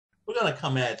we're gonna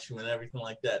come at you and everything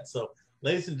like that. So,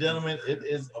 ladies and gentlemen, it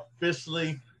is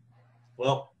officially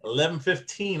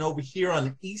 11:15 over here on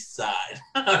the east side.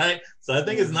 All right. So I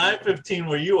think it's 9:15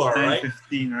 where you are, right?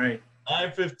 9:15, right?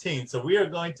 9:15. So we are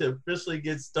going to officially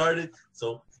get started.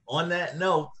 So on that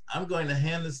note, I'm going to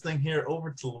hand this thing here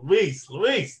over to Luis.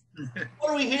 Luis,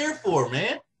 what are we here for,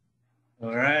 man?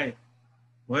 All right.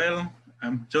 Well,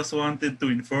 I just wanted to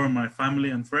inform my family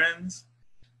and friends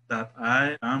that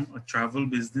I am a travel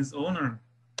business owner.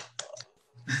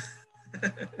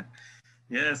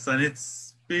 Yes, and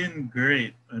it's been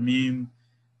great. I mean,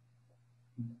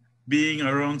 being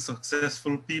around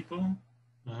successful people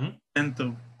tend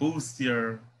to boost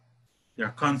your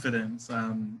confidence,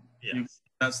 and you get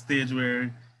that stage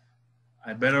where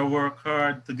I better work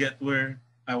hard to get where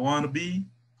I want to be.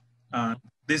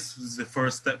 This was the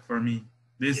first step for me.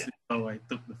 This is how I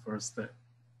took the first step.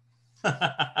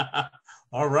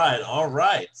 All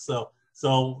right. So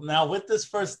now with this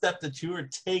first step that you are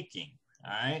taking,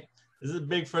 all right, this is a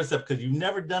big first step because you've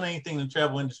never done anything in the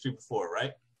travel industry before,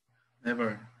 right?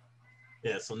 Never.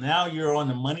 Yeah, so now you're on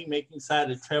the money-making side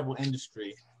of the travel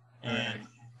industry, and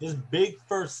this big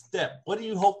first step, what do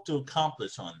you hope to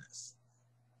accomplish on this?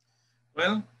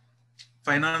 Well,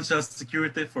 financial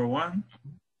security for one.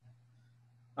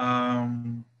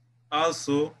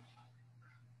 Also,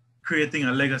 creating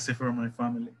a legacy for my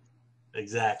family.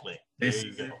 Exactly. There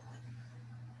you go.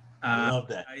 I love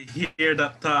that. I hear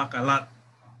that talk a lot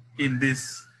in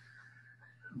this,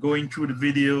 going through the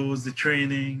videos, the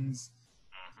trainings.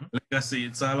 Legacy,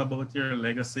 it's all about your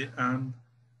legacy and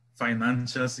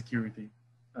financial security.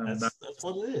 That's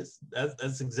what it is.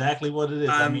 That's exactly what it is.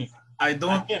 I mean, I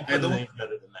don't it any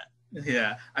better than that.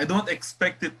 Yeah, I don't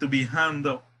expect it to be handed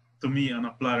up to me on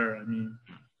a platter. I mean,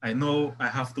 I know I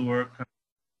have to work,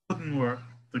 put in work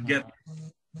to get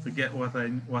what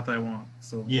I want.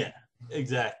 So yeah,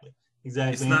 exactly.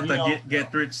 It's not a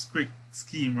get rich quick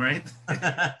scheme, right?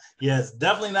 Yes,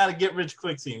 definitely not a get rich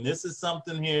quick scheme. This is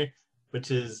something here which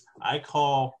is I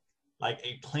call like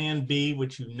a plan B,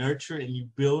 which you nurture and you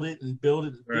build it and build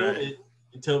it and build it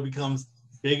until it becomes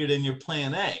bigger than your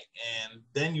plan A. And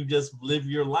then you just live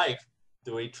your life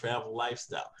through a travel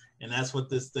lifestyle. And that's what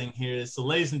this thing here is. So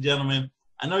ladies and gentlemen,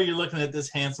 I know you're looking at this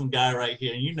handsome guy right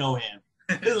here, and you know him.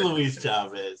 This is Luis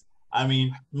Chavez. I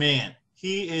mean, man,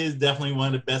 he is definitely one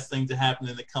of the best things to happen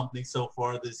in the company so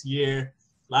far this year.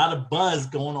 A lot of buzz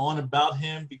going on about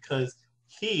him because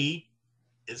he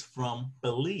is from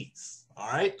Belize. All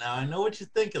right. Now I know what you're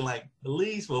thinking, like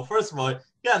Belize. Well, first of all, you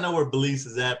gotta know where Belize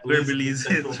is at. Where Belize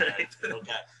is, right?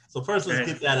 Okay. So first,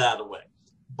 let's get that out of the way.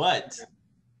 But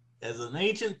as an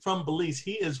agent from Belize,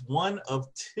 he is one of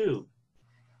two,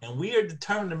 and we are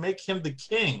determined to make him the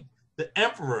king, the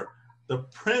emperor, the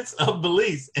prince of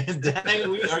Belize, and dang,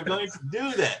 we are going to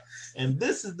do that. And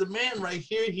this is the man right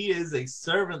here. He is a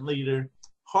servant leader,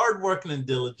 hardworking and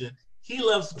diligent. He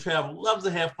loves to travel, loves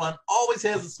to have fun, always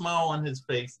has a smile on his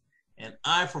face. And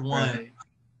I, for one,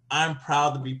 I'm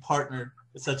proud to be partnered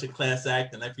with such a class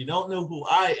act. And if you don't know who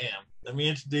I am, let me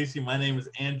introduce you. My name is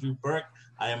Andrew Burke.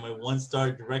 I am a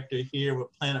one-star director here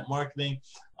with Planet Marketing.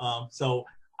 So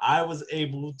I was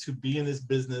able to be in this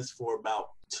business for about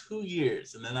 2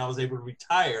 years. And then I was able to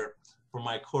retire from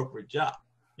my corporate job,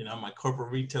 my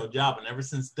corporate retail job. And ever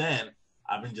since then,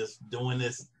 I've been just doing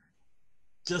this,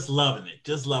 just loving it,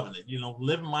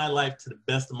 living my life to the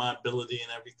best of my ability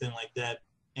and everything like that.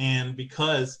 And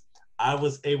because I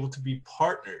was able to be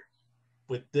partnered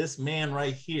with this man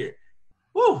right here,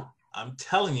 I'm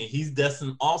telling you, he's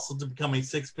destined also to become a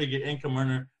six-figure income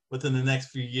earner within the next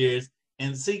few years.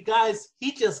 And see, guys,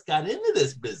 he just got into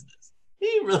this business.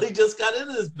 He really just got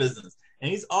into this business.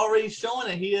 And he's already showing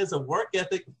that he has a work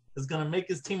ethic that's going to make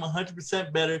his team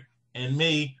 100% better. And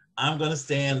me, I'm going to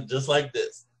stand just like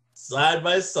this, side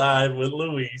by side with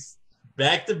Luis,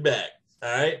 back to back,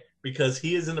 all right? Because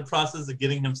he is in the process of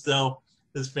getting himself,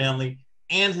 his family,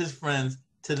 and his friends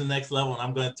to the next level, and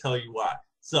I'm going to tell you why.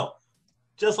 So,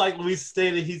 just like Luis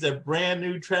stated, he's a brand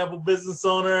new travel business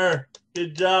owner.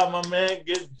 Good job, my man.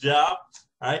 Good job.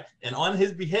 All right. And on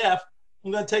his behalf,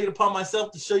 I'm going to take it upon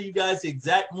myself to show you guys the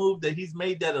exact move that he's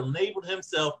made that enabled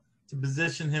himself to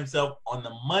position himself on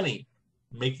the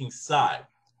money-making side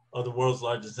of the world's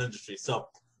largest industry. So,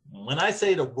 when I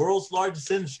say the world's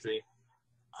largest industry,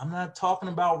 I'm not talking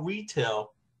about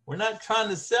retail. We're not trying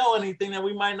to sell anything that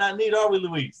we might not need, are we,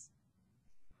 Luis?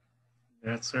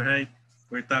 That's right.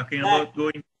 We're talking about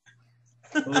going.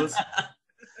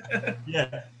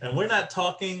 Yeah, and we're not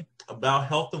talking about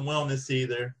health and wellness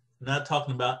either. We're not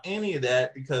talking about any of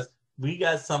that because we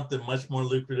got something much more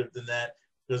lucrative than that.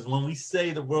 Because when we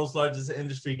say the world's largest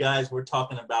industry, guys, we're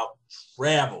talking about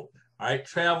travel. All right,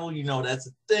 travel, you know, that's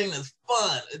a thing that's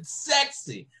fun. It's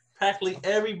sexy. Practically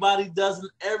everybody does and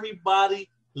everybody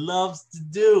loves to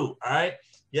do. All right.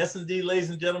 Yes, indeed, ladies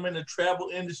and gentlemen, the travel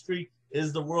industry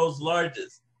is the world's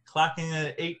largest, clocking in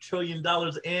at $8 trillion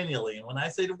annually. And when I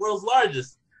say the world's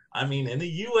largest, I mean in the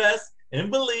U.S.,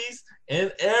 in Belize,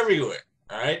 and everywhere.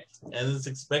 All right. And it's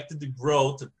expected to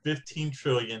grow to 15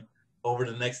 trillion over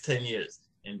the next 10 years.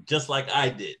 And just like I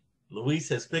did, Luis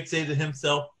has fixated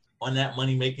himself on that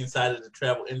money-making side of the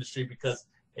travel industry because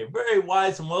a very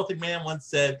wise and wealthy man once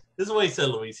said, this is what he said,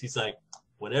 Luis. He's like,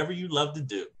 whatever you love to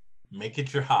do, make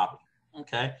it your hobby.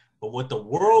 Okay. But what the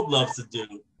world loves to do,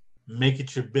 make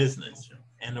it your business.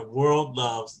 And the world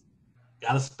loves,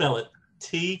 gotta spell it,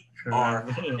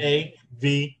 Travel.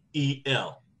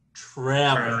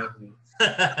 Travel.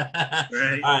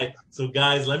 Right. All right. So,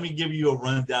 guys, let me give you a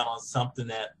rundown on something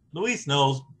that Luis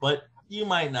knows, but you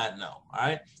might not know. All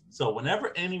right. So,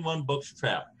 whenever anyone books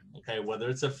travel, okay, whether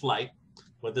it's a flight,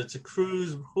 whether it's a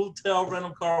cruise, hotel,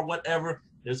 rental car, whatever,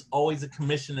 there's always a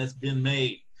commission that's been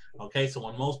made. Okay, so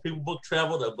when most people book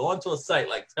travel, they'll go onto a site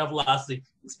like Travelocity,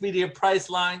 Expedia,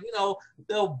 Priceline. You know,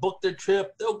 they'll book their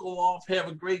trip, they'll go off, have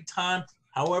a great time.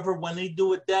 However, when they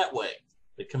do it that way,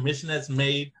 the commission that's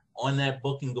made on that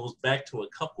booking goes back to a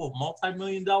couple of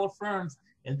multi-million-dollar firms,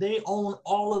 and they own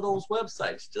all of those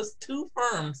websites. Just two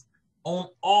firms own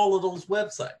all of those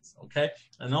websites. Okay,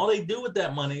 and all they do with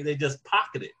that money, they just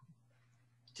pocket it.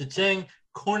 Cha-ching,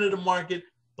 corner the market.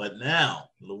 But now,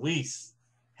 Luis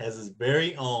has his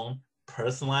very own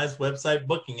personalized website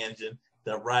booking engine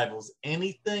that rivals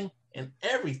anything and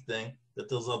everything that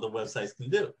those other websites can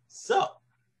do. So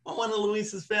when one of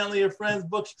Luis's family or friends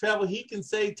books travel, he can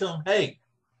say to them, hey,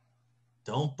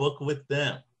 don't book with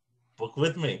them, book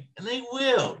with me. And they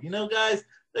will. You know, guys,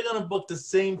 they're going to book the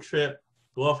same trip,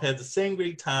 go off, have the same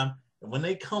great time. And when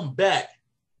they come back,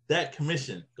 that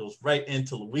commission goes right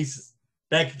into Luis's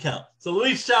bank account. So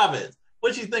Luis Chavez,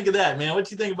 what you think of that, man?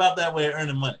 What you think about that way of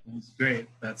earning money? That's great.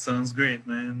 That sounds great,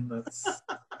 man. That's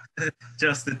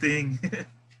just the thing.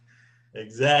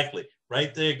 Exactly.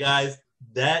 Right there, guys.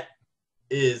 That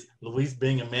is Luis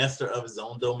being a master of his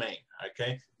own domain,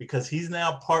 okay? Because he's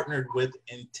now partnered with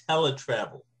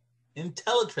IntelliTravel.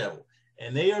 IntelliTravel.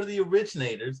 And they are the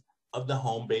originators of the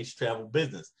home-based travel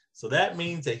business. So that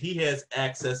means that he has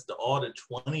access to all the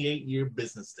 28-year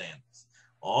business standards,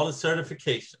 all the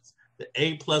certifications, the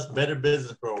A+ Better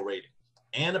Business Bureau rating,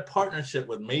 and a partnership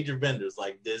with major vendors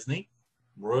like Disney,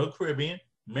 Royal Caribbean,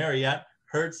 Marriott,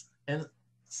 Hertz, and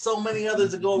so many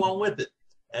others that go along with it.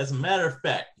 As a matter of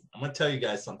fact, I'm going to tell you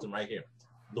guys something right here.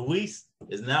 Luis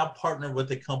is now partnered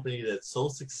with a company that's so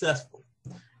successful,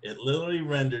 it literally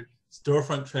rendered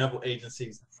storefront travel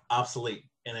agencies obsolete.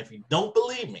 And if you don't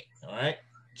believe me, all right,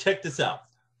 check this out.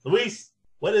 Luis,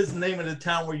 what is the name of the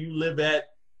town where you live at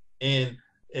in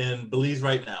Belize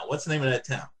right now? What's the name of that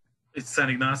town? It's San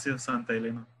Ignacio, Santa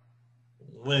Elena.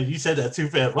 Well, you said that too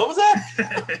fast. What was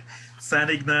that? San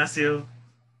Ignacio.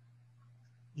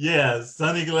 Yeah,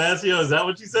 San Ignacio. Is that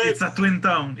what you said? It's a twin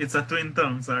town. It's a twin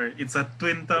town. Sorry. It's a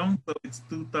twin town. So it's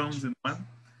two towns in one.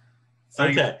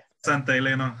 Okay. Santa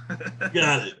Elena.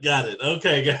 Got it.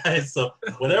 Okay, guys. So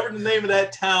whatever the name of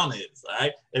that town is, all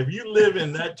right, if you live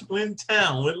in that twin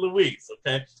town with Luis,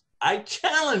 okay, I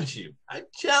challenge you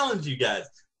guys,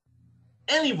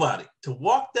 anybody, to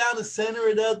walk down the center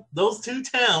of those two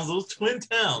towns, those twin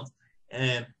towns,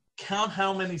 and count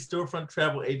how many storefront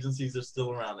travel agencies are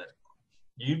still around there.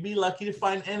 You'd be lucky to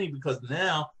find any, because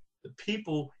now the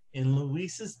people in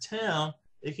Luis's town,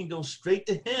 they can go straight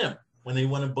to him when they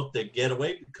want to book their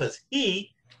getaway, because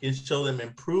he can show them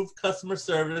improved customer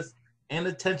service and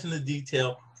attention to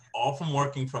detail, all from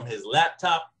working from his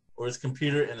laptop or his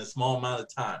computer in a small amount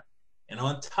of time. And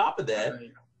on top of that,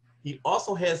 he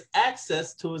also has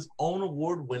access to his own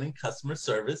award-winning customer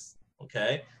service,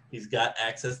 okay? He's got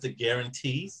access to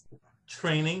guarantees,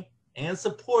 training, and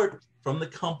support from the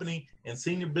company and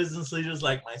senior business leaders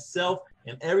like myself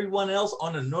and everyone else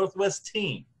on the Northwest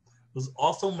team who's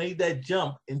also made that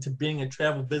jump into being a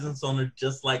travel business owner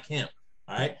just like him,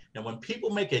 all right? And when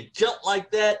people make a jump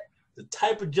like that, the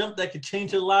type of jump that could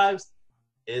change their lives,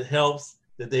 it helps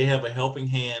that they have a helping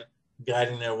hand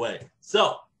guiding their way.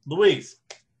 So, Luis,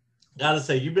 gotta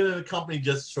say, you've been in the company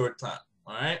just a short time,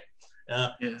 all right?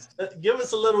 Yes. Give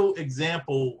us a little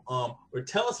example, or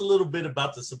tell us a little bit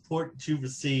about the support that you've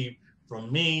received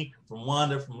from me, from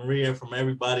Wanda, from Maria, from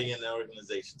everybody in the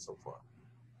organization so far.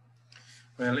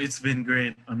 Well, it's been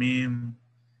great. I mean,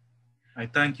 I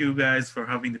thank you guys for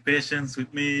having the patience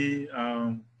with me.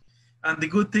 And the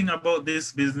good thing about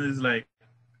this business, like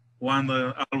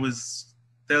Wanda always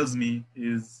tells me,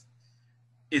 is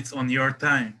it's on your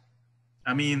time.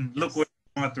 I mean, look where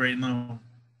I'm at right now.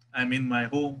 I'm in my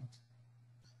home,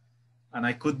 and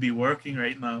I could be working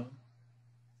right now.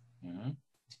 Mm-hmm.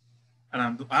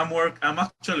 And I'm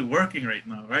actually working right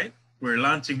now, right? We're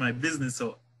launching my business,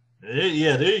 so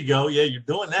Yeah, there you go. Yeah, you're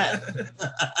doing that.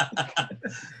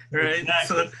 right.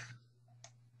 Exactly. So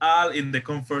all in the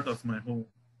comfort of my home,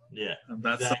 Yeah, and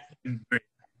that's exactly. something great.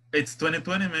 It's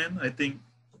 2020, man. I think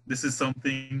this is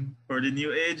something for the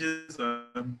new ages.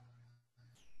 It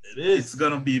It's is.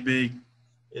 gonna be big.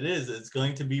 It is. It's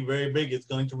going to be very big. It's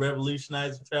going to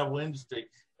revolutionize the travel industry.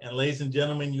 And ladies and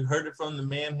gentlemen, you heard it from the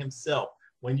man himself.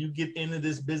 When you get into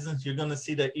this business, you're going to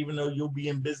see that even though you'll be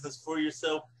in business for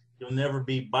yourself, you'll never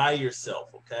be by yourself.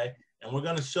 Okay. And we're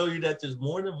going to show you that there's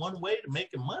more than one way to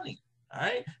making money. All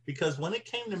right. Because when it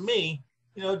came to me,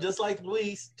 just like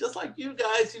Luis, just like you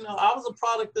guys, I was a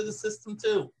product of the system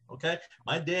too. Okay.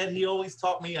 My dad, he always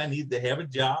taught me I need to have a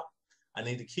job. I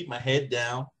need to keep my head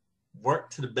down, work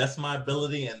to the best of my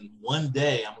ability, and one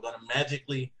day I'm going to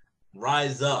magically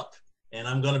rise up and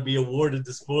I'm going to be awarded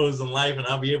the spoils in life and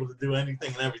I'll be able to do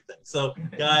anything and everything. So,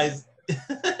 guys,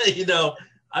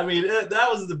 I mean, that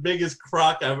was the biggest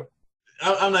crock I'm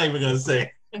not even going to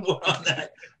say more on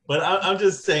that, but I'm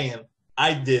just saying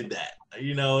I did that.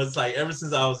 It's like ever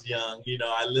since I was young,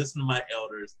 I listened to my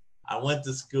elders. I went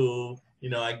to school,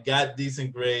 I got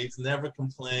decent grades, never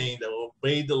complained, I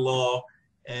obeyed the law.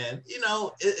 And,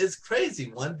 it's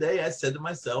crazy. One day I said to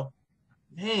myself,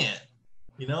 man,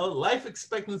 life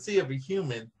expectancy of a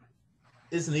human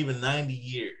isn't even 90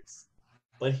 years.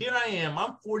 But here I am,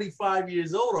 I'm 45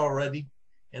 years old already.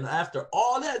 And after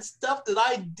all that stuff that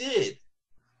I did,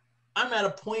 I'm at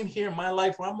a point here in my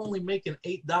life where I'm only making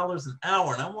 $8 an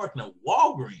hour and I'm working at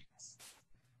Walgreens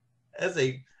as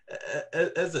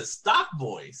a stock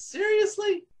boy.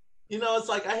 Seriously? It's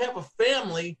like I have a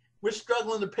family. We're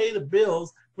struggling to pay the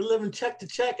bills. We're living check to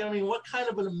check. I mean, what kind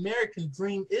of an American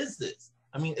dream is this?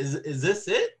 I mean, is this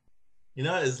it?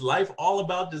 Is life all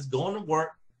about just going to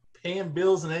work, paying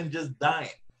bills, and then just dying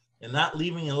and not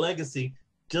leaving a legacy?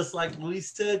 Just like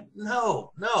Luis said,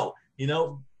 no.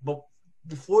 But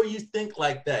before you think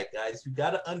like that, guys, you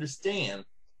got to understand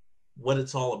what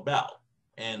it's all about.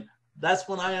 And that's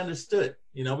when I understood,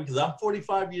 because I'm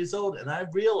 45 years old and I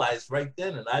realized right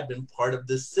then that I've been part of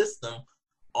this system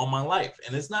all my life.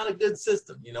 And it's not a good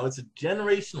system. It's a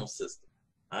generational system.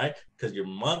 All right. Because your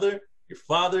mother, your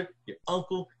father, your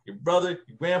uncle, your brother,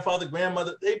 your grandfather,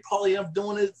 grandmother, they probably are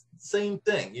doing the same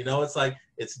thing. It's like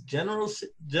it's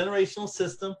generational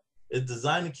system. It's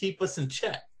designed to keep us in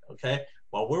check. Okay.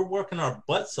 While we're working our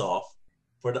butts off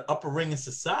for the upper ring of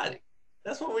society.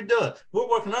 That's what we're doing. We're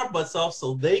working our butts off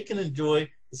so they can enjoy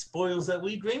the spoils that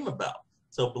we dream about.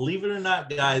 So believe it or not,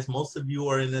 guys, most of you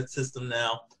are in that system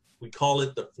now. We call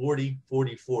it the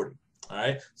 40-40-40. All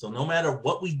right. So no matter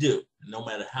what we do, no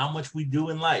matter how much we do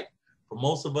in life, for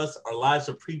most of us, our lives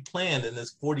are pre-planned in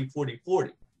this 40-40-40.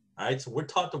 All right. So we're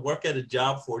taught to work at a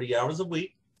job 40 hours a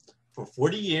week for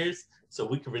 40 years so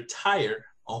we can retire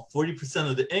on 40%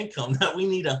 of the income that we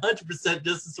need 100%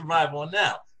 just to survive on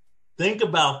now. Think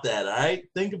about that, all right?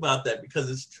 Think about that because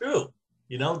it's true.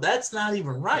 That's not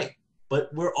even right.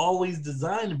 But we're always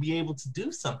designed to be able to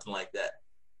do something like that.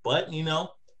 But,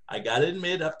 I got to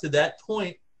admit, up to that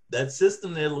point, that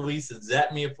system there, Luis, has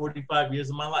zapped me at 45 years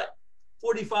of my life.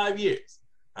 45 years,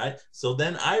 all right? So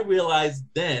then I realized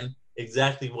then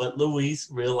exactly what Luis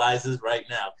realizes right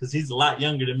now because he's a lot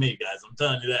younger than me, guys. I'm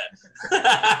telling you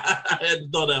that. I had to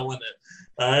throw that one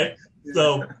in, all right?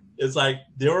 So it's like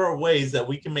there are ways that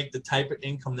we can make the type of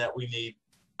income that we need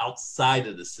outside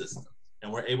of the system.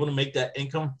 And we're able to make that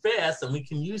income fast and we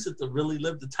can use it to really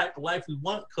live the type of life we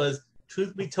want because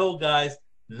truth be told, guys,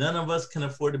 none of us can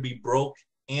afford to be broke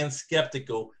and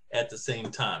skeptical at the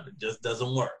same time. It just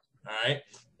doesn't work, all right?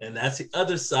 And that's the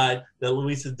other side that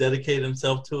Luis has dedicated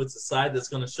himself to. It's a side that's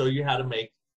going to show you how to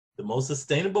make the most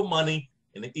sustainable money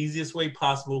in the easiest way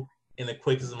possible in the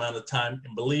quickest amount of time.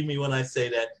 And believe me when I say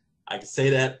that, I can say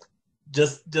that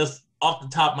just off the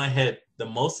top of my head, the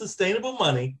most sustainable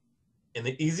money in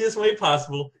the easiest way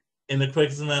possible in the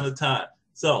quickest amount of time.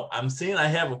 So I'm seeing I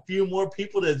have a few more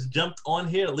people that's jumped on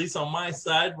here, at least on my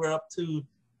side. We're up to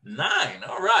 9.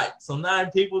 All right. So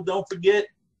 9 people. Don't forget,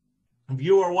 if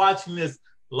you are watching this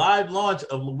live launch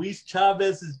of Luis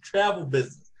Chavez's travel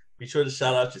business, be sure to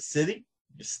shout out your city,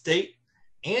 your state,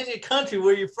 and your country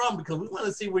where you're from because we want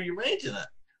to see where you're ranging at.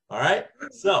 All right.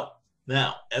 So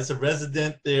now, as a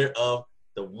resident there of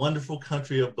the wonderful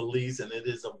country of Belize, and it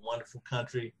is a wonderful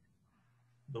country,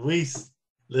 Luis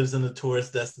lives in a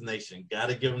tourist destination. Got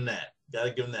to give him that. Got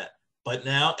to give him that. But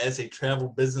now, as a travel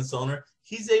business owner,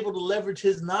 he's able to leverage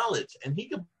his knowledge, and he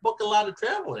can book a lot of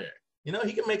travel there. You know,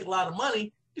 he can make a lot of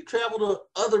money. You travel to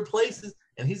other places,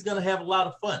 and he's going to have a lot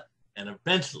of fun. And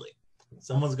eventually,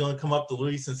 someone's going to come up to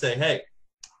Luis and say, hey,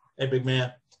 big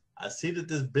man, I see that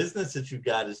this business that you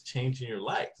got is changing your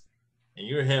life, and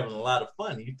you're having a lot of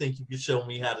fun. You think you can show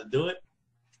me how to do it?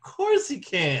 Of course he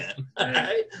can.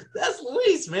 Right? That's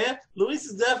Luis, man. Luis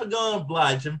is definitely going to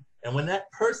oblige him. And when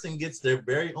that person gets their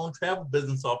very own travel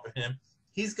business off of him,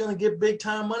 he's going to get big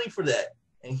time money for that.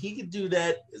 And he can do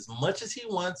that as much as he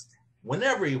wants,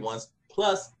 whenever he wants.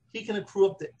 Plus, he can accrue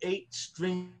up to 8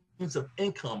 streams of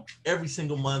income every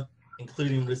single month,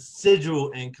 including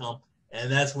residual income.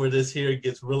 And that's where this here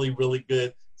gets really, really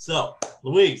good. So,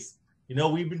 Luis, you know,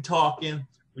 we've been talking.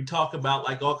 We talk about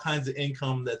like all kinds of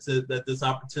income that this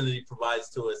opportunity provides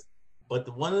to us.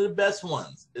 But one of the best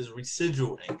ones is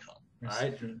residual income. All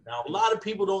right. Now, a lot of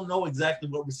people don't know exactly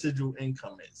what residual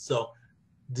income is. So,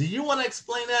 do you want to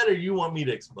explain that, or you want me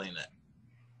to explain that?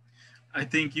 I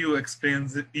think you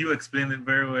explained it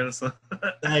very well. So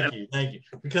thank you.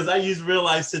 Because I use real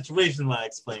life situations when I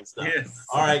explain stuff. Yes.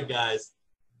 All right, guys.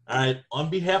 All right. On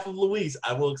behalf of Luis,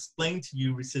 I will explain to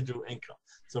you residual income.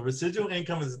 So residual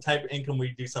income is the type of income where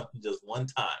you do something just one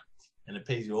time, and it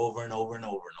pays you over and over and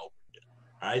over and over again.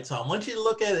 All right. So I want you to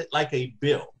look at it like a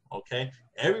bill. Okay.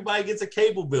 Everybody gets a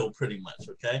cable bill pretty much.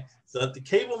 Okay. So if the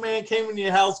cable man came into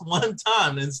your house one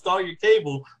time to install your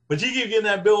cable, but you keep getting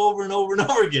that bill over and over and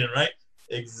over again, right?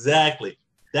 Exactly.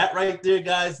 That right there,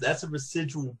 guys, that's a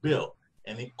residual bill.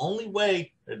 And the only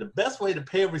way, or the best way to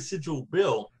pay a residual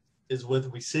bill is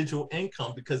with residual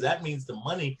income, because that means the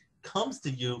money comes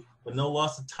to you with no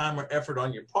loss of time or effort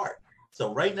on your part.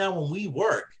 So right now when we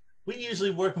work, we're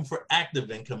usually working for active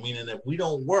income, meaning that we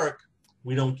don't work,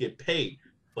 we don't get paid.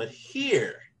 But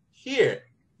here,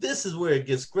 this is where it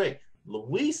gets great.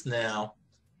 Luis now,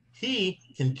 he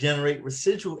can generate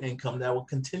residual income that will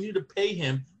continue to pay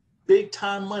him big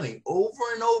time money over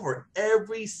and over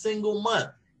every single month.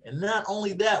 And not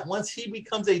only that, once he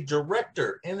becomes a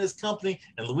director in this company,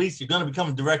 and Luis, you're going to become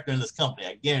a director in this company,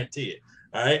 I guarantee it.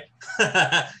 All right.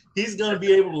 He's going to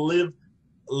be able to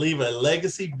leave a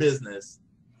legacy business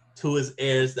to his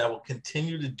heirs that will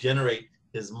continue to generate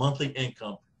his monthly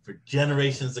income for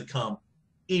generations to come,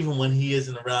 even when he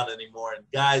isn't around anymore. And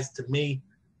guys, to me,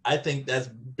 I think that's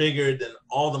bigger than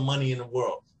all the money in the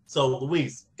world. So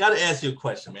Luis, got to ask you a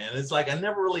question, man. It's like I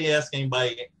never really ask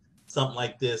anybody something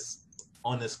like this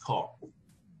on this call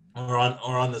or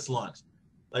on this launch.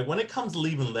 Like when it comes to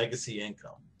leaving legacy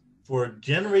income for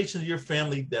generations of your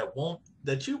family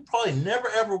that you probably never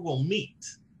ever will meet,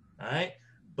 all right?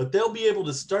 But they'll be able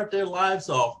to start their lives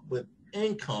off with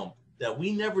income that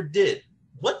we never did.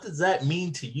 What does that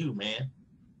mean to you, man?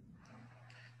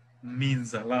 It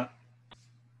means a lot.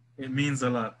 It means a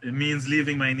lot. It means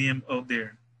leaving my name out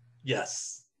there.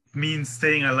 Yes. It means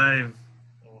staying alive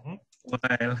while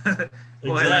I'm gone.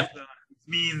 It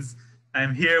means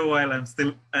I'm here while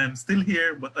I'm still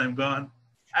here, but I'm gone.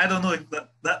 I don't know if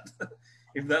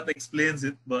that explains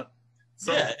it, but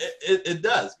yeah, it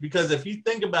does. Because if you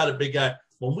think about it, big guy,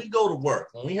 when we go to work,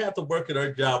 when we have to work at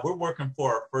our job, we're working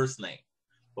for our first name.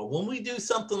 But when we do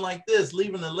something like this,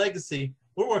 leaving a legacy,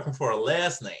 we're working for a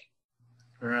last name.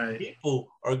 Right. People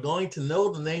are going to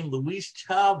know the name Luis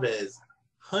Chavez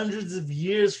hundreds of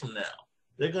years from now.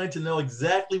 They're going to know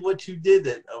exactly what you did.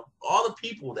 That of all the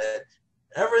people that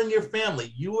ever in your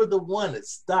family, you were the one that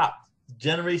stopped the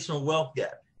generational wealth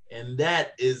gap. And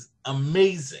that is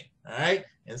amazing. All right.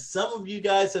 And some of you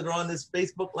guys that are on this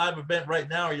Facebook Live event right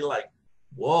now, you're like,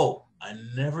 whoa, I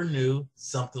never knew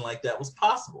something like that was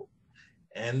possible.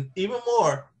 And even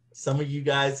more, some of you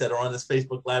guys that are on this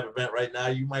Facebook Live event right now,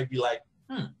 you might be like,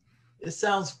 it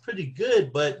sounds pretty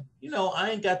good, but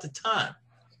I ain't got the time.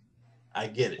 I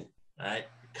get it. All right.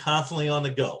 Constantly on the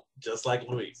go, just like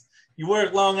Luis. You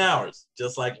work long hours,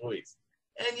 just like Luis.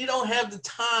 And you don't have the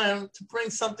time to bring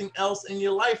something else in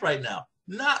your life right now.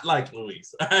 Not like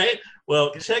Luis. All right.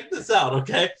 Well, check this out.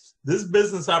 Okay. This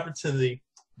business opportunity,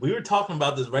 we were talking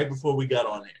about this right before we got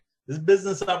on here. This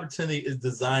business opportunity is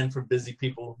designed for busy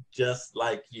people just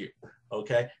like you.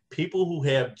 Okay. People who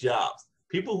have jobs,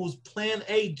 people whose plan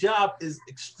A job is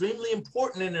extremely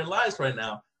important in their lives right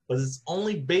now, but it's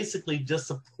only basically just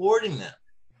supporting them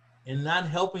and not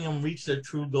helping them reach their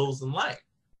true goals in life.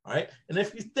 All right. And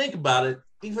if you think about it,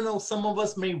 even though some of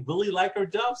us may really like our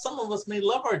jobs, some of us may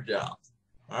love our jobs.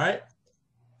 All right.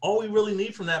 All we really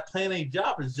need from that plan A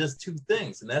job is just 2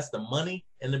 things, and that's the money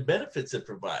and the benefits it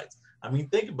provides. I mean,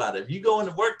 think about it. If you go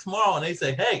into work tomorrow and they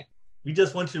say, hey, we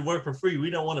just want you to work for free, we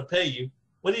don't want to pay you,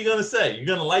 what are you going to say? You're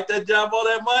going to like that job all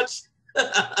that much?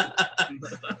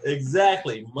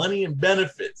 Exactly. Money and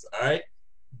benefits. All right.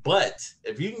 But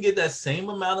if you can get that same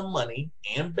amount of money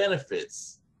and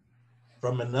benefits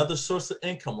from another source of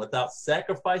income without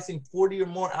sacrificing 40 or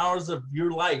more hours of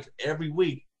your life every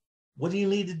week, what do you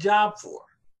need a job for?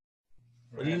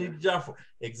 What do you need a job for?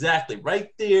 Exactly. Right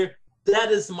there,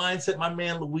 that is the mindset my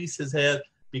man Luis has had,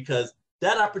 because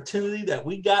that opportunity that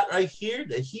we got right here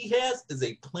that he has is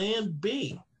a plan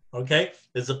B. Okay?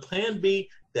 There's a plan B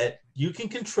that you can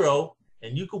control,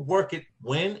 and you can work it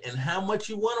when and how much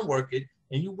you want to work it,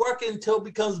 and you work it until it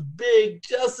becomes big,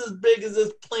 just as big as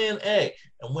this plan A.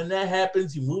 And when that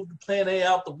happens, you move the plan A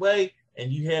out the way,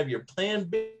 and you have your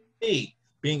plan B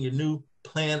being your new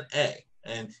plan A.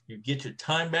 And you get your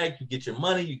time back, you get your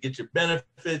money, you get your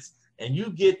benefits, and you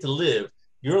get to live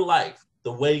your life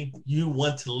the way you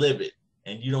want to live it.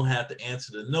 And you don't have to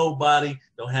answer to nobody,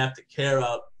 don't have to care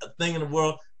about a thing in the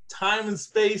world. Time and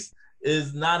space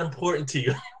is not important to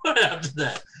you after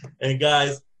that. And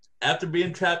guys, after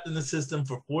being trapped in the system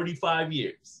for 45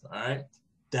 years, all right,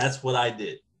 that's what I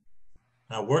did.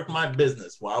 I worked my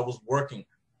business while I was working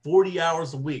 40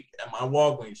 hours a week at my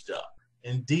Walgreens job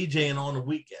and DJing on the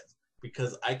weekends,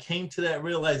 because I came to that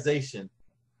realization,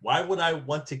 why would I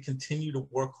want to continue to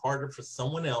work harder for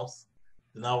someone else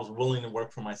than I was willing to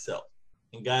work for myself?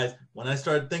 And guys, when I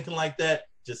started thinking like that,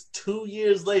 just 2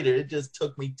 years later, it just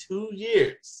took me 2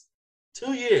 years.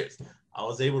 2 years, I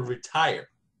was able to retire.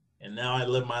 And now I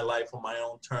live my life on my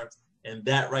own terms. And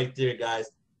that right there,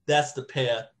 guys, that's the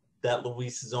path that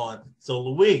Luis is on. So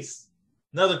Luis,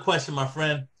 another question, my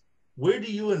friend. Where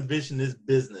do you envision this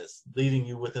business leading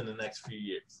you within the next few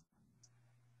years?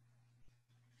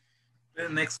 In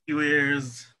the next few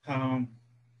years, I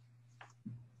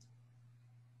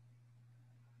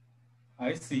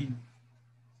see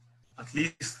at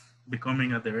least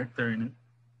becoming a director in it.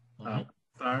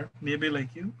 Star, maybe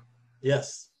like you.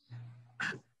 Yes.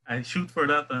 I shoot for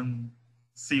that and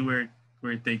see where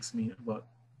it takes me. But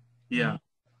yeah,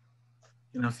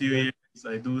 in a few years,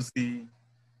 I do see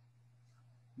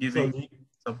giving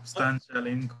substantial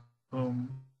income.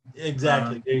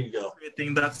 Exactly. There you go.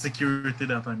 Creating that security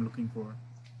that I'm looking for.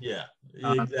 Yeah.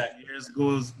 Exactly. Years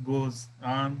goes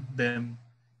on, then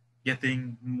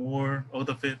getting more out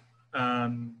of it,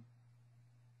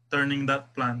 turning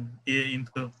that plan A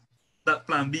into that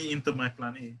plan B into my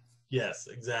plan A. Yes,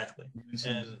 exactly.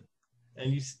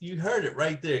 And you heard it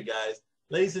right there, guys.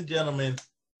 Ladies and gentlemen,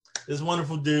 this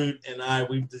wonderful dude and I,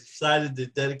 we've decided to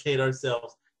dedicate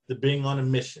ourselves to being on a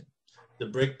mission to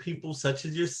break people such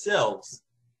as yourselves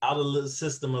out of the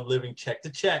system of living check to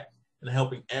check and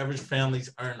helping average families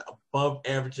earn above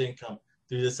average income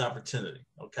through this opportunity.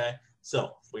 Okay.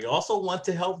 So we also want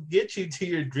to help get you to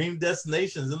your dream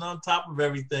destinations. And on top of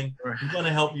everything, we're going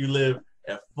to help you live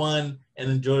a fun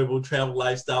and enjoyable travel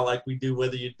lifestyle like we do,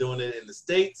 whether you're doing it in the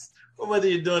States or whether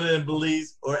you're doing it in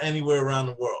Belize or anywhere around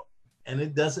the world. And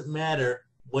it doesn't matter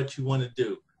what you want to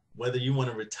do, whether you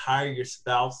want to retire your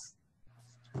spouse,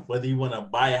 whether you want to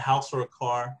buy a house or a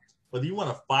car, whether you want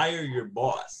to fire your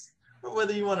boss, or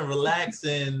whether you want to relax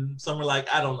in somewhere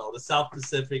like, I don't know, the South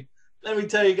Pacific. Let me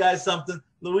tell you guys something.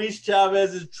 Luis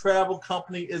Chavez's travel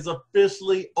company is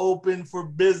officially open for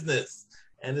business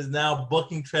and is now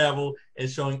booking travel and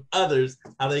showing others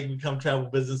how they can become travel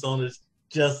business owners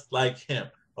just like him.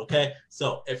 Okay,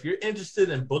 so if you're interested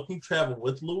in booking travel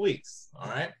with Luis, all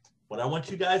right, what I want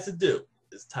you guys to do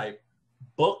is type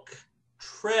book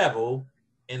travel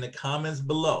in the comments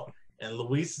below, and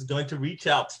Luis is going to reach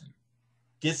out to you,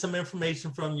 get some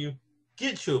information from you,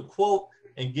 get you a quote,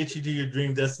 and get you to your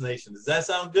dream destination. Does that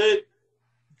sound good?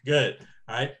 Good.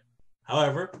 All right.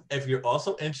 However, if you're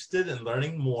also interested in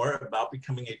learning more about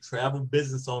becoming a travel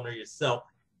business owner yourself,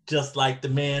 just like the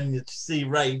man that you see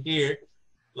right here,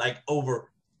 like over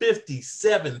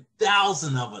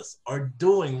 57,000 of us are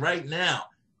doing right now,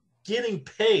 getting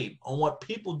paid on what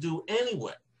people do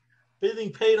anyway,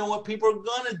 getting paid on what people are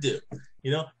going to do,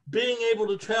 you know, being able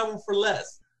to travel for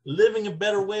less, living a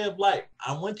better way of life.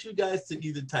 I want you guys to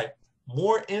either type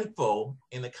more info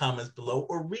in the comments below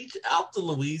or reach out to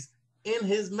Luis in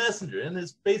his messenger, in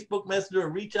his Facebook messenger, or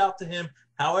reach out to him.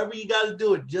 However you got to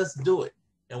do it, just do it.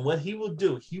 And what he will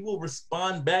do, he will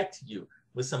respond back to you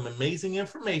with some amazing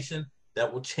information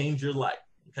that will change your life,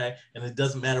 okay? And it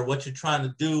doesn't matter what you're trying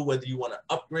to do, whether you want to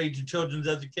upgrade your children's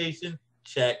education,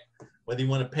 check. Whether you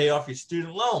want to pay off your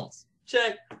student loans,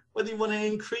 check. Whether you want to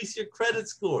increase your credit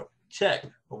score, check.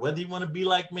 Or whether you want to be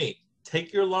like me,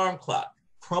 take your alarm clock,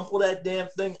 crumple that damn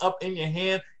thing up in your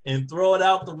hand and throw it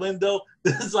out the window.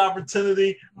 This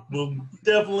opportunity will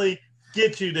definitely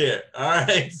get you there. All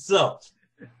right. So,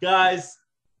 guys,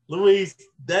 Luis,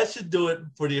 that should do it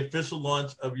for the official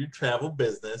launch of your travel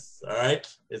business. All right.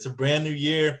 It's a brand new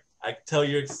year. I can tell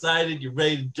you're excited. You're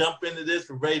ready to jump into this.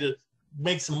 We're ready to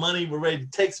make some money. We're ready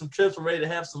to take some trips. We're ready to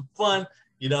have some fun.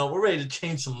 You know, we're ready to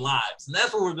change some lives. And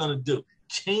that's what we're going to do,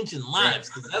 changing lives,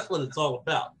 because that's what it's all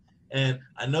about. And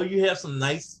I know you have some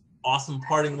nice, awesome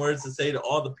parting words to say to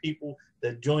all the people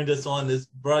that joined us on this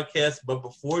broadcast. But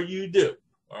before you do,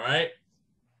 all right,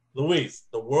 Luis,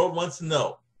 the world wants to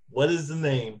know, what is the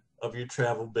name of your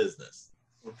travel business?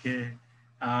 Okay.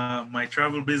 My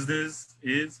travel business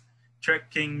is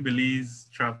Trekking Belize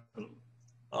Travel.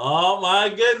 Oh my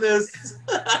goodness.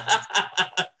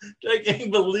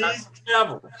 Trekking Belize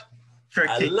Travel.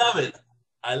 Trekking. I love it.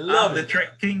 I love it. The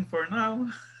Trek King for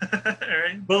now.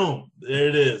 Right? Boom. There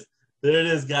it is. There it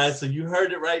is, guys. So you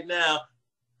heard it right now.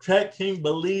 Trekking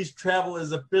Belize Travel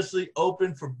is officially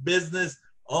open for business.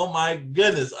 Oh my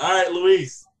goodness. All right,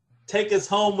 Luis, take us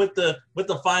home with the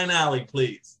finale,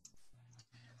 please.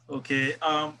 Okay.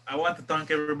 I want to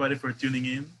thank everybody for tuning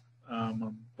in,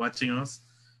 watching us.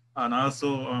 And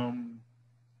also,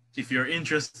 if you're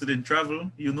interested in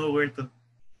travel, you know where to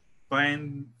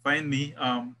find me.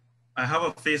 I have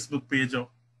a Facebook page of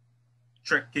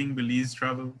Trekking Belize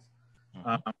Travels.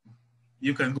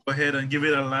 You can go ahead and give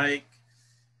it a like,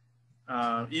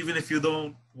 even if you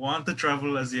don't want to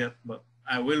travel as yet. But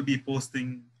I will be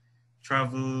posting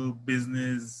travel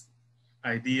business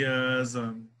ideas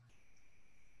and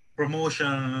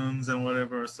promotions and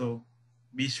whatever. So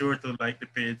be sure to like the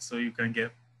page so you can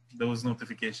get those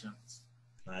notifications.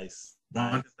 Nice.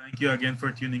 I want to thank you again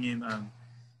for tuning in. And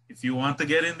if you want to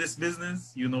get in this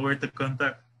business, you know where to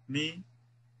contact me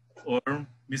or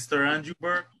Mr. Andrew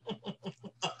Burke.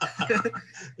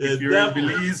 If you're in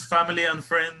Belize, family and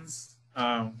friends,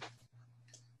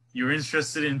 you're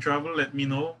interested in travel, let me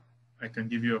know. I can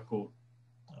give you a code.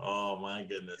 Oh my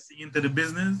goodness. Into the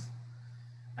business,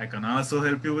 I can also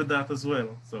help you with that as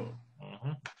well. So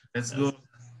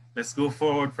let's go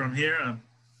forward from here and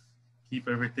keep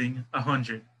everything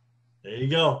 100. There you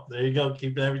go. There you go.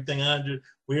 Keeping everything 100.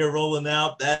 We are rolling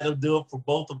out. That'll do it for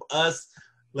both of us.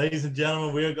 Ladies and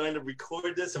gentlemen, we are going to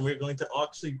record this and we're going to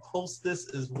actually post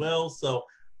this as well. So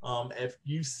if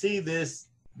you see this,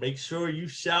 make sure you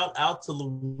shout out to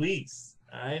Luis.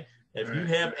 All right. If you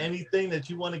have anything that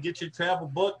you want to get your travel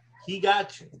book, he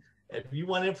got you. If you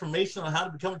want information on how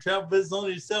to become a travel business owner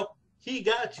yourself, he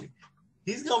got you.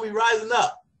 He's going to be rising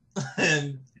up.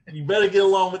 And you better get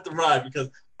along with the ride, because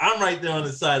I'm right there on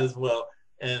the side as well.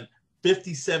 And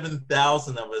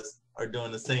 57,000 of us are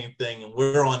doing the same thing, and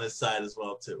we're on this side as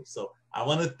well too. So I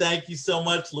want to thank you so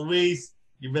much, Luis.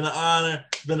 You've been an honor.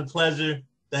 It's been a pleasure.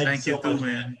 Thank you so much,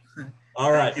 man.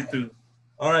 All right. Thank you too.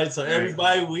 All right. So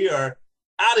everybody, we are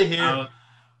out of here.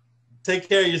 Take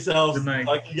care of yourselves. Good night.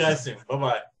 Talk to you guys soon.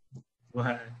 Bye-bye.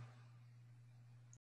 Bye.